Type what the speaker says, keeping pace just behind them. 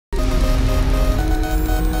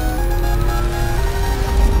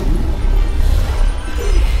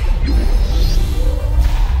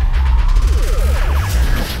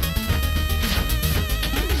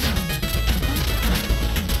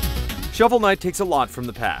Shovel Knight takes a lot from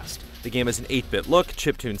the past. The game has an 8-bit look,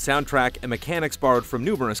 chiptune soundtrack, and mechanics borrowed from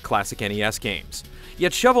numerous classic NES games.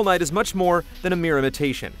 Yet Shovel Knight is much more than a mere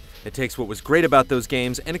imitation. It takes what was great about those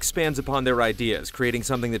games and expands upon their ideas, creating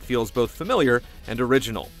something that feels both familiar and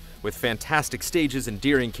original. With fantastic stages,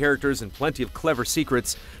 endearing characters, and plenty of clever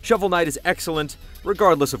secrets, Shovel Knight is excellent,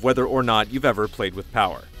 regardless of whether or not you've ever played with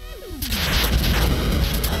power.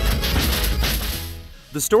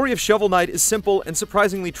 The story of Shovel Knight is simple and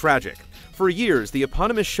surprisingly tragic. For years, the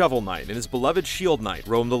eponymous Shovel Knight and his beloved Shield Knight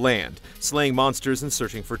roamed the land, slaying monsters and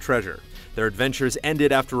searching for treasure. Their adventures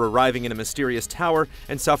ended after arriving in a mysterious tower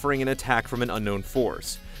and suffering an attack from an unknown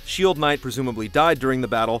force. Shield Knight presumably died during the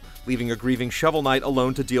battle, leaving a grieving Shovel Knight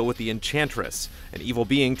alone to deal with the Enchantress, an evil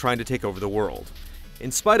being trying to take over the world.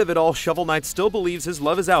 In spite of it all, Shovel Knight still believes his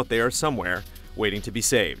love is out there somewhere, waiting to be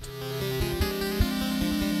saved.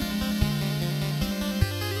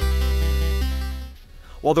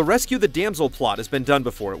 While the Rescue the Damsel plot has been done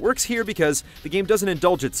before, it works here because the game doesn't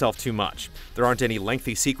indulge itself too much. There aren't any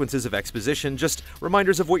lengthy sequences of exposition, just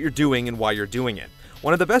reminders of what you're doing and why you're doing it.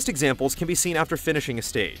 One of the best examples can be seen after finishing a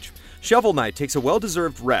stage. Shovel Knight takes a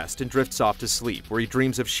well-deserved rest and drifts off to sleep, where he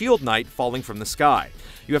dreams of Shield Knight falling from the sky.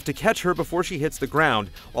 You have to catch her before she hits the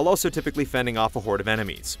ground, while also typically fending off a horde of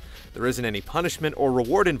enemies. There isn't any punishment or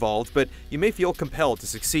reward involved, but you may feel compelled to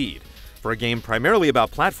succeed. For a game primarily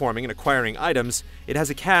about platforming and acquiring items, it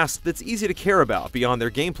has a cast that's easy to care about beyond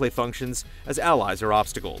their gameplay functions as allies or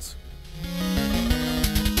obstacles.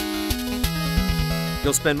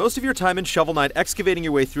 You'll spend most of your time in Shovel Knight excavating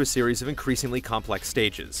your way through a series of increasingly complex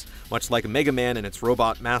stages. Much like Mega Man and its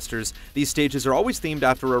robot masters, these stages are always themed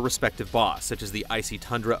after a respective boss, such as the icy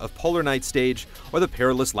tundra of Polar Knight stage or the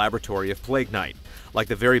perilous laboratory of Plague Knight. Like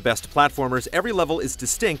the very best platformers, every level is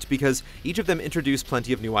distinct because each of them introduce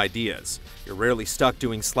plenty of new ideas. You're rarely stuck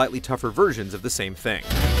doing slightly tougher versions of the same thing.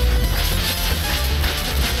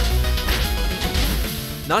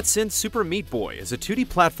 Not since Super Meat Boy, as a 2D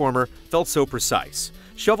platformer, felt so precise.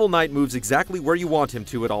 Shovel Knight moves exactly where you want him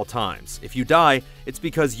to at all times. If you die, it's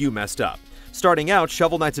because you messed up. Starting out,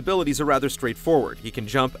 Shovel Knight's abilities are rather straightforward. He can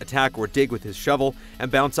jump, attack, or dig with his shovel, and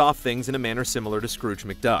bounce off things in a manner similar to Scrooge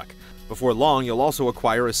McDuck. Before long, you'll also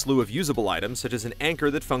acquire a slew of usable items, such as an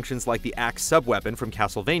anchor that functions like the axe sub-weapon from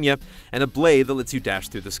Castlevania, and a blade that lets you dash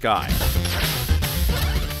through the sky.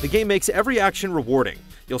 The game makes every action rewarding.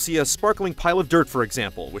 You'll see a sparkling pile of dirt, for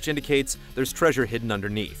example, which indicates there's treasure hidden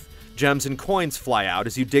underneath. Gems and coins fly out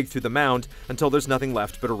as you dig through the mound until there's nothing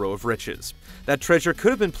left but a row of riches. That treasure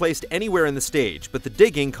could have been placed anywhere in the stage, but the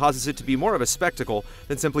digging causes it to be more of a spectacle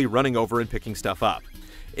than simply running over and picking stuff up.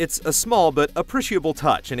 It's a small but appreciable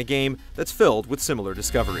touch in a game that's filled with similar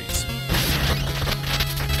discoveries.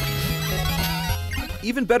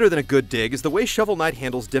 Even better than a good dig is the way Shovel Knight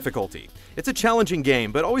handles difficulty. It's a challenging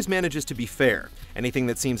game, but always manages to be fair. Anything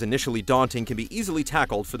that seems initially daunting can be easily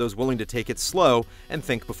tackled for those willing to take it slow and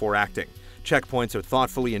think before acting. Checkpoints are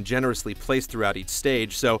thoughtfully and generously placed throughout each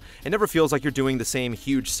stage, so it never feels like you're doing the same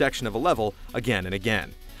huge section of a level again and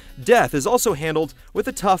again. Death is also handled with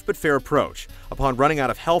a tough but fair approach. Upon running out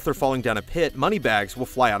of health or falling down a pit, money bags will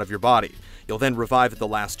fly out of your body. You'll then revive at the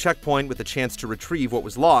last checkpoint with a chance to retrieve what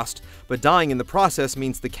was lost, but dying in the process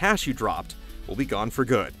means the cash you dropped will be gone for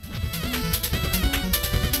good.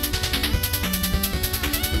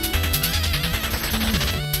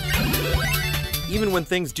 Even when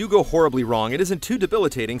things do go horribly wrong, it isn't too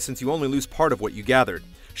debilitating since you only lose part of what you gathered.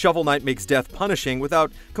 Shovel Knight makes death punishing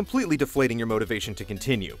without completely deflating your motivation to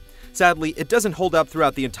continue. Sadly, it doesn't hold up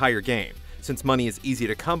throughout the entire game. Since money is easy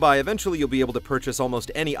to come by, eventually you'll be able to purchase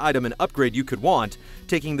almost any item and upgrade you could want,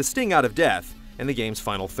 taking the sting out of death in the game's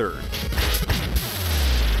final third.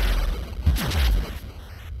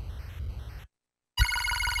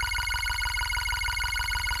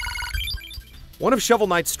 One of Shovel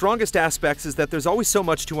Knight's strongest aspects is that there's always so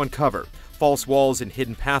much to uncover. False walls and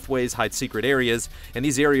hidden pathways hide secret areas, and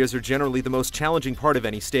these areas are generally the most challenging part of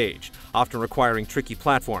any stage, often requiring tricky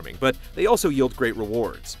platforming, but they also yield great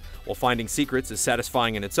rewards. While finding secrets is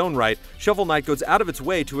satisfying in its own right, Shovel Knight goes out of its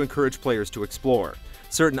way to encourage players to explore.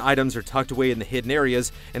 Certain items are tucked away in the hidden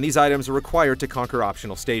areas, and these items are required to conquer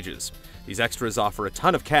optional stages. These extras offer a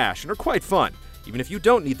ton of cash and are quite fun. Even if you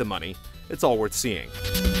don't need the money, it's all worth seeing.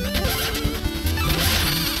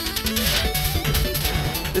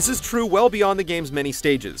 This is true well beyond the game's many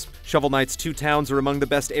stages. Shovel Knight's two towns are among the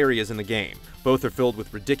best areas in the game. Both are filled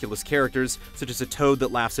with ridiculous characters, such as a toad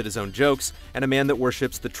that laughs at his own jokes, and a man that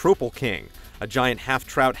worships the Tropal King, a giant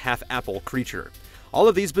half-trout, half-apple creature. All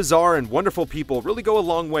of these bizarre and wonderful people really go a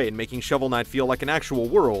long way in making Shovel Knight feel like an actual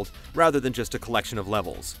world, rather than just a collection of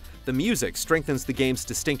levels. The music strengthens the game's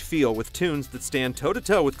distinct feel with tunes that stand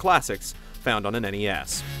toe-to-toe with classics found on an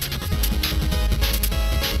NES.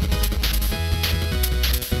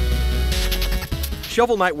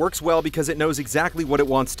 Shovel Knight works well because it knows exactly what it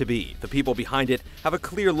wants to be. The people behind it have a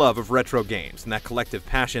clear love of retro games, and that collective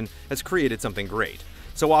passion has created something great.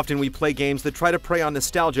 So often we play games that try to prey on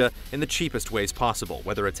nostalgia in the cheapest ways possible,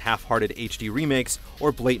 whether it's half-hearted HD remakes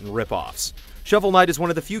or blatant rip-offs. Shovel Knight is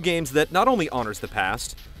one of the few games that not only honors the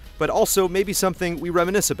past, but also maybe something we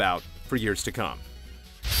reminisce about for years to come.